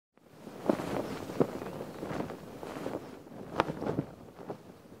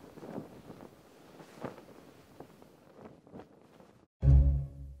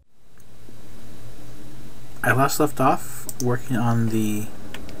I last left off working on the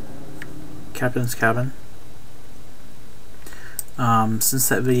captain's cabin. Since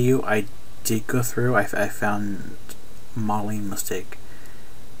that video, I did go through. I found a modeling mistake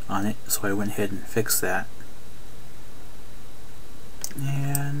on it, so I went ahead and fixed that.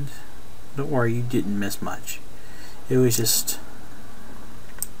 And don't worry, you didn't miss much. It was just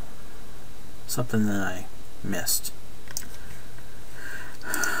something that I missed.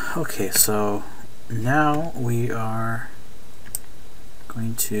 Okay, so now we are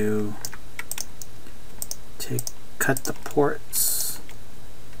going to cut the ports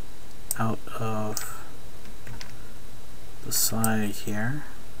out of the side here.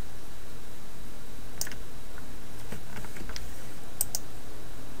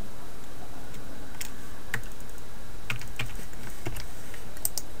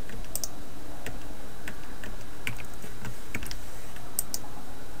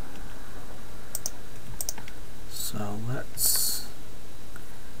 So let's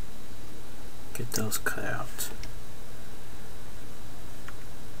get those cut out.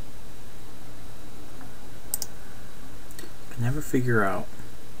 I can never figure out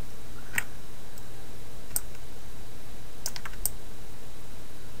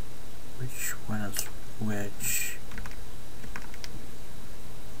which one is which.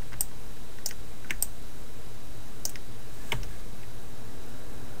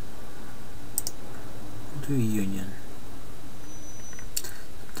 We'll do union.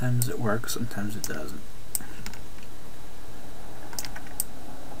 Sometimes it works, sometimes it doesn't.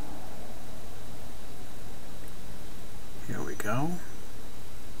 Here we go.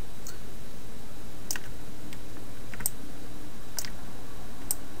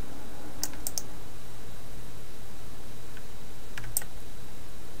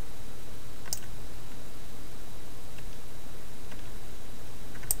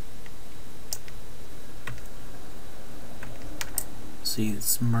 See,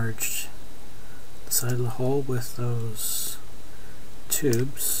 it's merged the side of the hole with those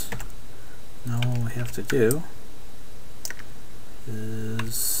tubes. Now all we have to do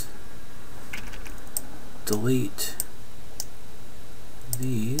is delete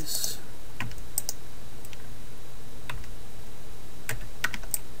these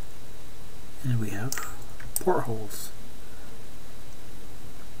and we have portholes.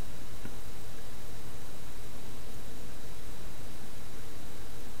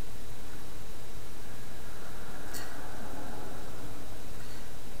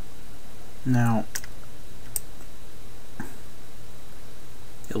 Now,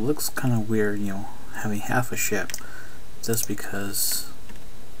 it looks kind of weird, you know, having half a ship, just because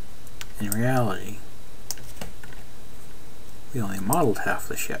in reality we only modeled half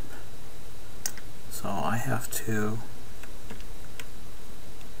the ship. So I have to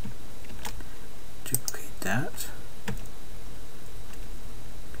duplicate that,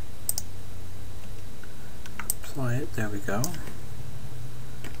 apply it, there we go.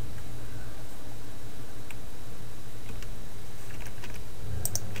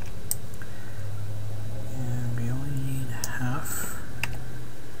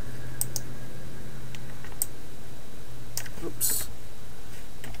 Oops.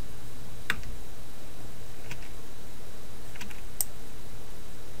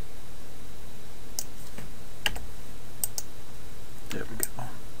 There we go.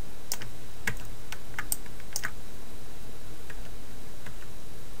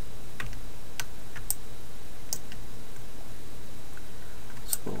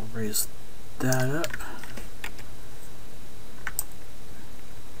 So we'll raise that up.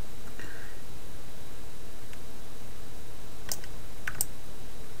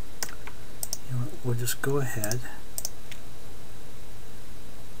 We'll just go ahead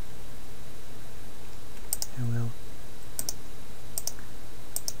and we'll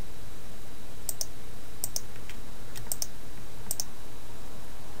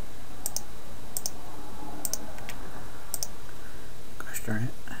gosh darn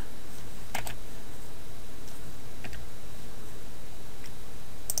it.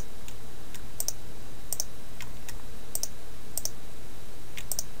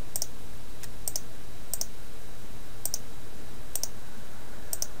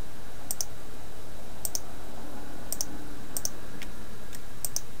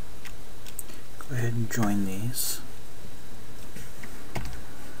 Go ahead and join these.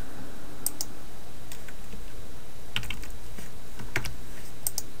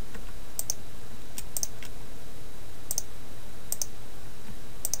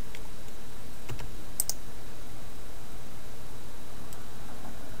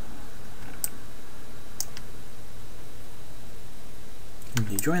 When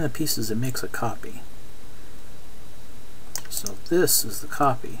you join the pieces, it makes a copy. So this is the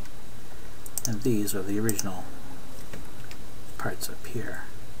copy, and these are the original parts up here,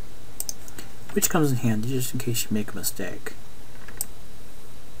 which comes in handy just in case you make a mistake.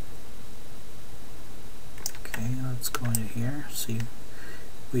 Okay, let's go into here. See,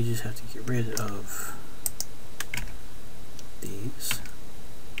 we just have to get rid of these.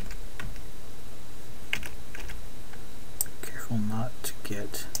 Careful not to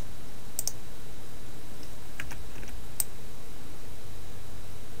get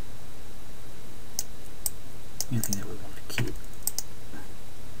anything that we want to keep.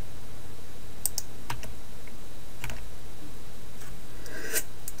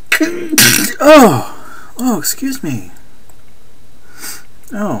 Oh, excuse me.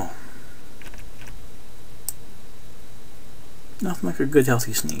 Oh. Nothing like a good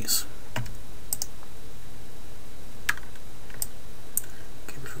healthy sneeze.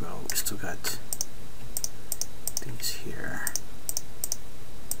 Okay, we forgot, we still got these here.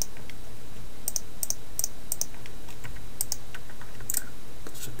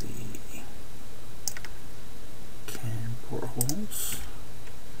 Those are the can portholes.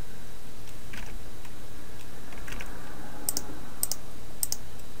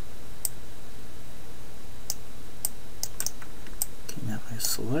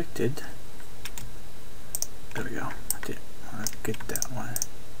 Selected. There we go. I did want to get that one.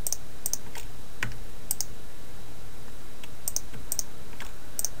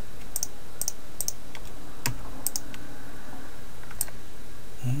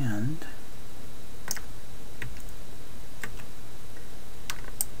 And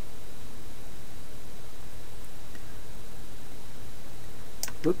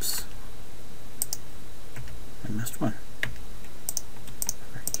whoops, I missed one.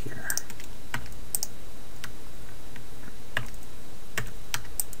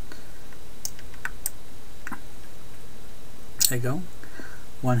 There you go.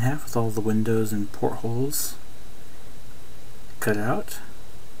 1/2 with all the windows and portholes cut out.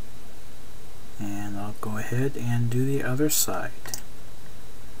 And I'll go ahead and do the other side.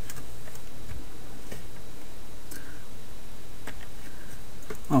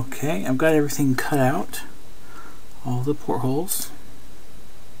 Okay, I've got everything cut out. All the portholes.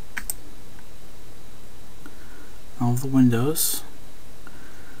 All the windows.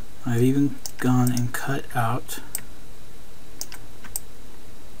 I've even gone and cut out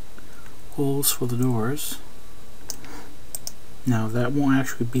holes for the doors. Now that won't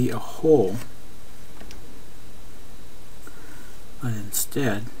actually be a hole, but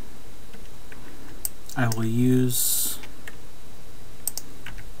instead I will use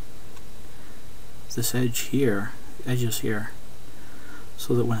this edges here,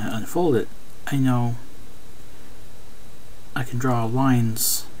 so that when I unfold it, I know I can draw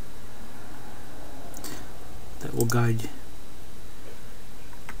lines that will guide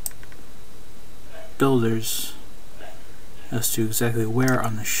builders as to exactly where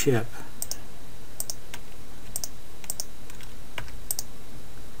on the ship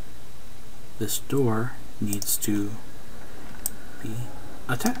this door needs to be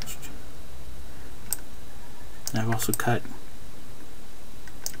attached. And I've also cut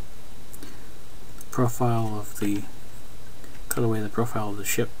away the profile of the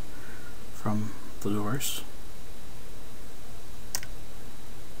ship from the doors.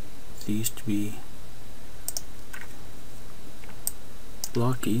 These to be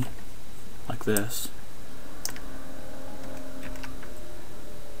blocky like this.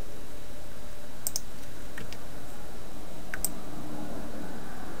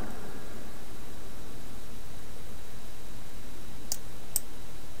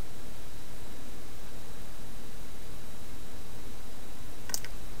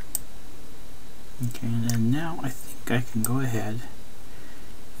 Okay, and now I think I can go ahead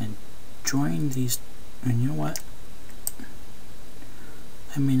and join these, and you know what?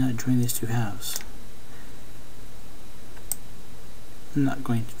 I may not join these two halves. I'm not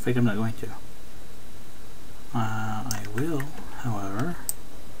going to. In fact, I'm not going to. I will, however,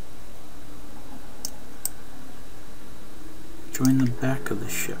 join the back of the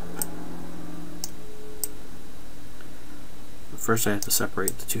ship. But first I have to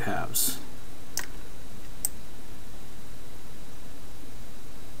separate the two halves.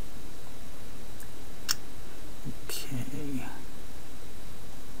 Okay.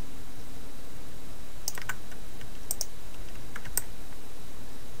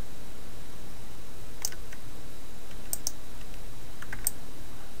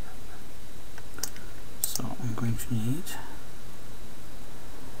 So I'm going to need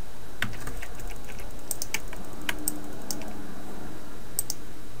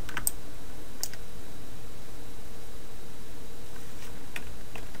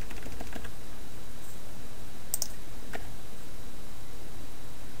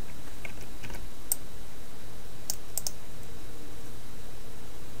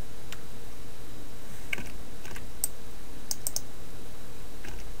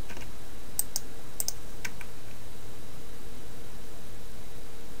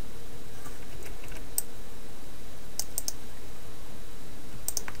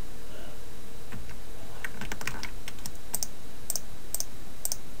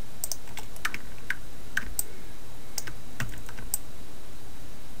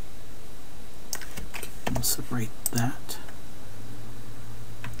separate that.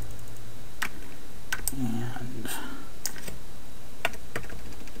 And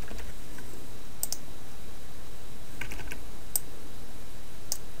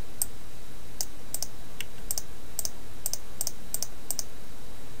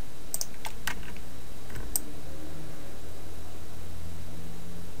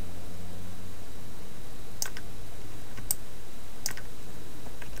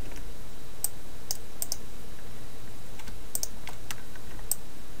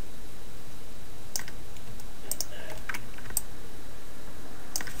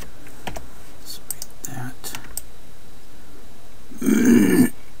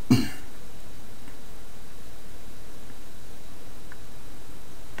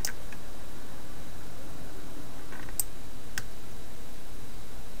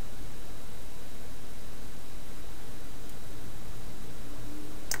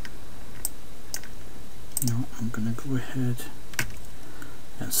no, I'm going to go ahead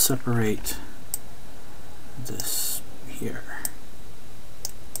and separate this here.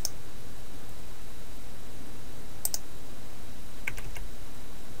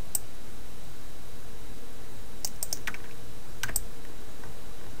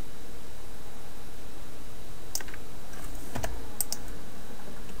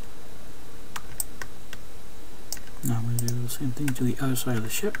 Now I'm going to do the same thing to the other side of the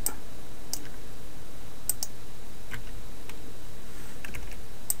ship.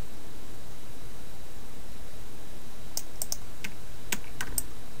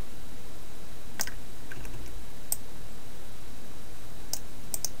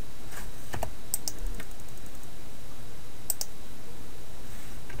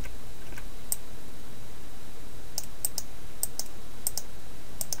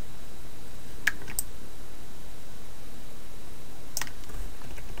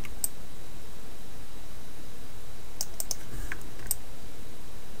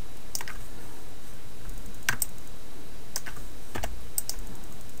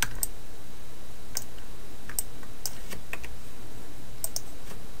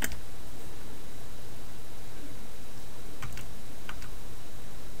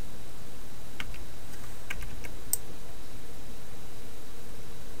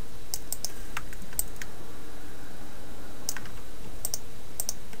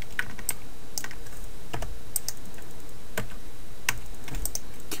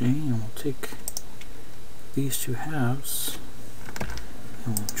 Okay, and we'll take these two halves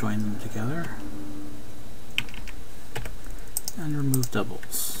and we'll join them together and remove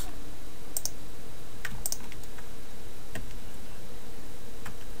doubles.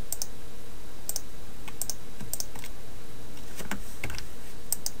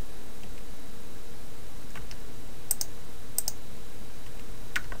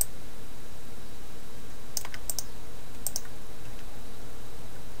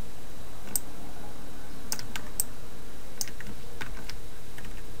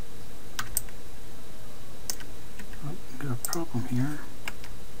 Got a problem here.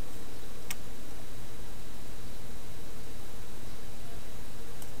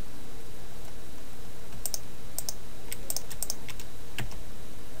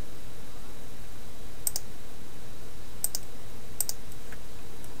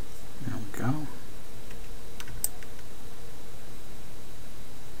 There we go.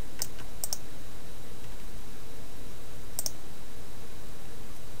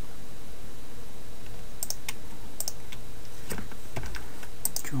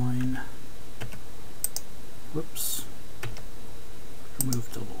 Join, whoops,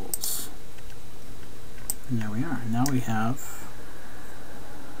 remove doubles, and there we are. Now we have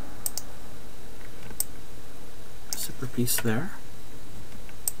a separate piece there.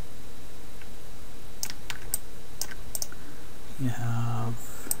 You have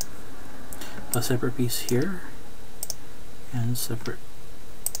a separate piece here and a separate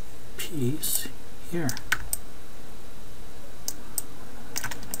piece here.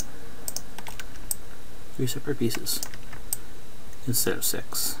 Three separate pieces instead of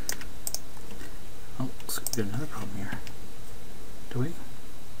 6. Oh, looks like we got another problem here. Do we?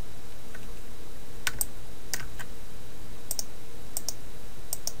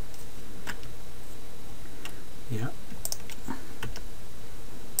 Yeah.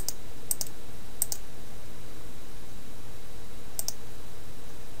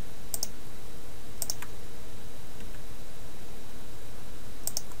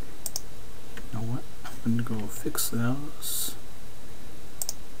 I'm going to go fix those.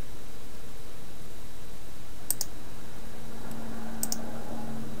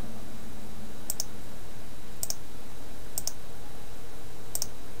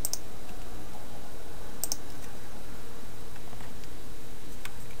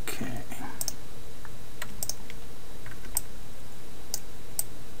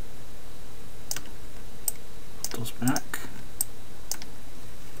 Portholes back.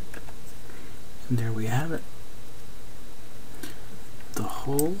 And there we have it. The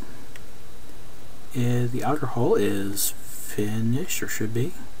hole is, the outer hole is finished, or should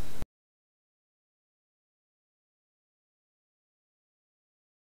be.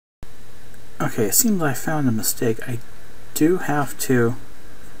 Okay, it seems I found a mistake. I do have to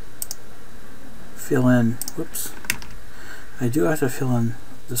fill in, whoops. I do have to fill in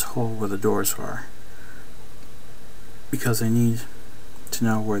this hole where the doors are, because I need to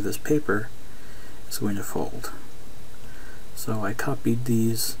know where this paper is going to fold. So I copied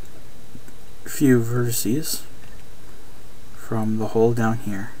these few vertices from the hole down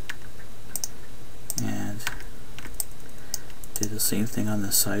here and did the same thing on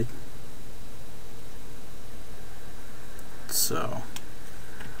this side. So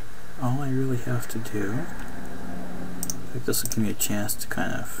all I really have to do, I think this will give me a chance to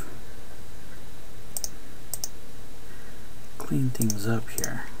kind of clean things up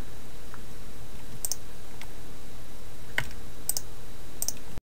here.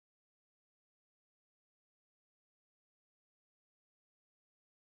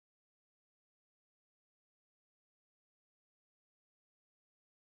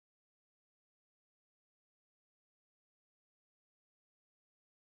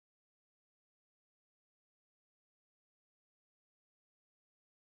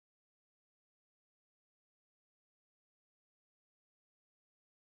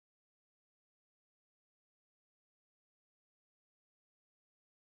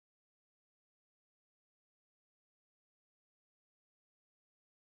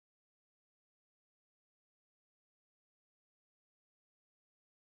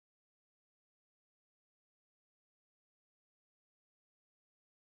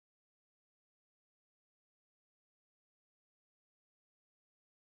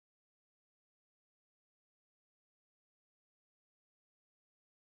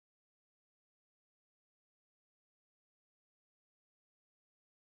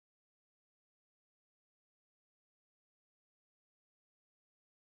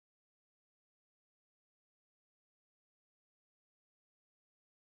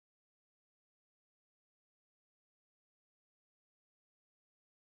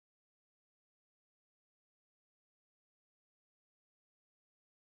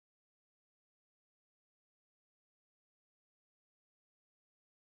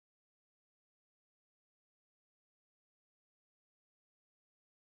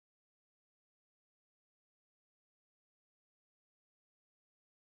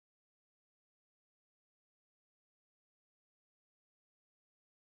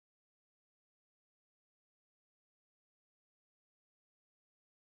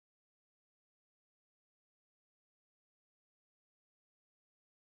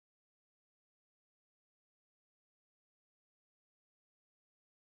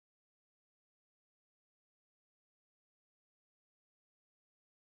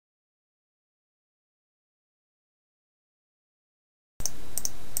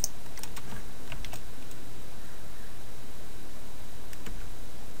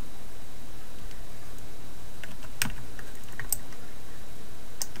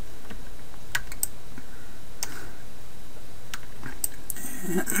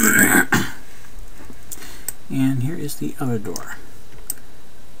 And here is the other door.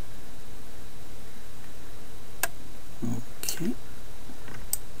 Okay.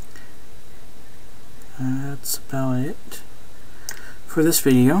 That's about it for this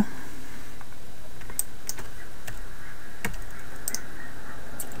video.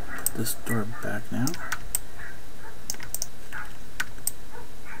 Put this door back now.